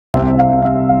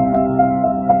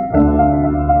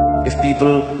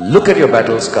people look at your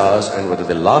battle scars and whether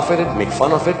they laugh at it, make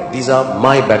fun of it, these are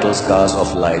my battle scars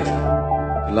of life.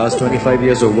 Last 25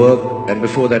 years of work and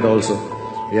before that also.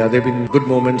 Yeah, there have been good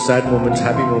moments, sad moments,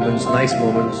 happy moments, nice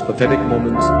moments, pathetic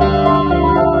moments.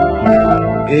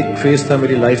 एक phase था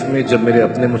मेरी life में जब मेरे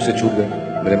अपने मुझसे छूट गए,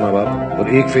 मेरे माँ बाप, और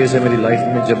एक फेज है मेरी लाइफ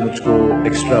में जब मुझको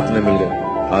एक्स्ट्रा अपने मिल गए,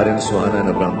 आर्यन, सुहाना and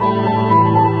Abram.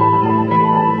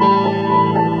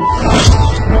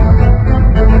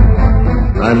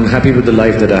 I'm happy with the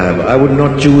life that I have. I would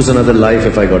not choose another life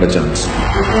if I got a chance.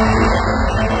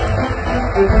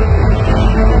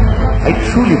 I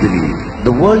truly believe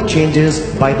the world changes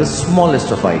by the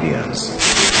smallest of ideas.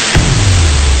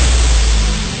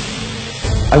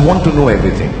 I want to know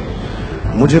everything.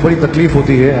 मुझे बड़ी तकलीफ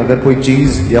होती है अगर कोई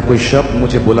चीज या कोई शब्द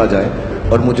मुझे बोला जाए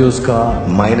और मुझे उसका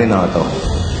मायने ना आता हो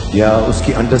या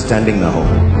उसकी अंडरस्टैंडिंग ना हो.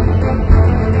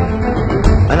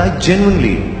 And I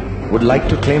genuinely would like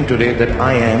to claim today that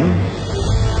I am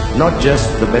not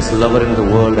just the best lover in the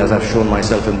world as I've shown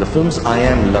myself in the films, I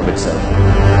am love itself.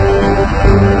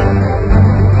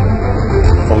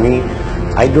 For me,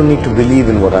 I don't need to believe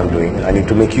in what I'm doing, I need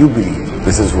to make you believe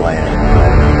this is who I am.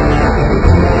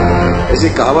 ऐसी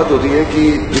कहावत होती है कि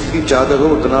जितनी चादर हो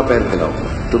उतना पैर फैलाओ.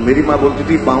 तो मेरी माँ बोलती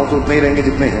थी पाँव तो उतने ही रहेंगे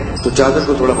जितने हैं, तो चादर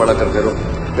को थोड़ा बड़ा करते रहो,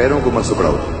 पैरों को मत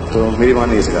सुकड़ाओ. तो मेरी माँ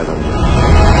ने ये सिखाया था.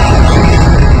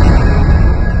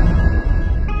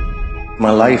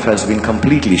 My life has been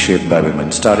completely shaped by women,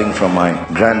 starting from my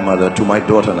grandmother to my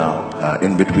daughter now,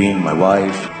 in between my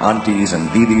wife, aunties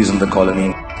and didis in the colony,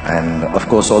 and of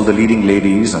course all the leading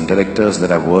ladies and directors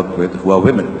that I've worked with who are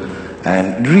women,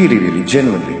 and really, really,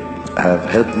 genuinely have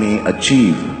helped me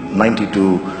achieve 90 to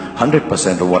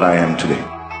 100% of what I am today.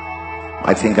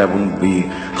 I think I wouldn't be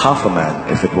half a man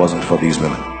if it wasn't for these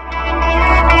women.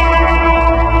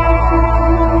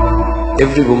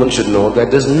 Every woman should know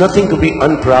that there's nothing to be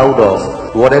unproud of.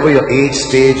 Whatever your age,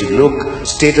 stage, look,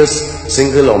 status,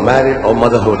 single or married or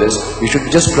motherhood is, you should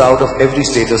be just proud of every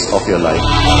status of your life.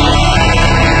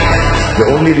 The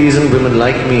only reason women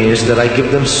like me is that I give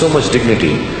them so much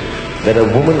dignity, that a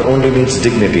woman only needs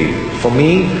dignity. For me,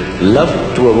 love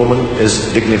to a woman is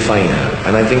dignifying her.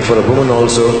 And I think for a woman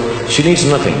also, she needs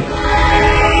nothing.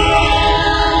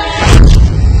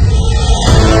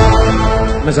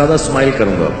 मैं ज़्यादा smile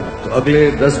करूंगा. तो अगले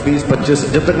 10, 20, 25,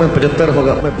 जब तक मैं 75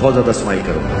 होगा, मैं बहुत ज़्यादा स्माइल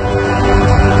करूंगा.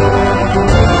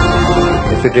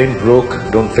 If it ain't broke,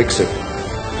 don't fix it.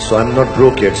 So I'm not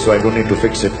broke yet, so I don't need to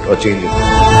fix it or change it.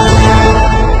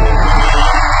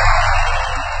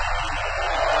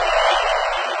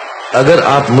 अगर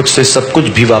आप मुझसे सब कुछ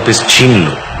भी वापस छीन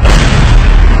लो,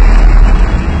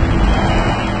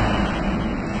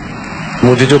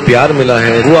 मुझे जो प्यार मिला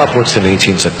है वो आप मुझसे नहीं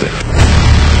छीन सकते.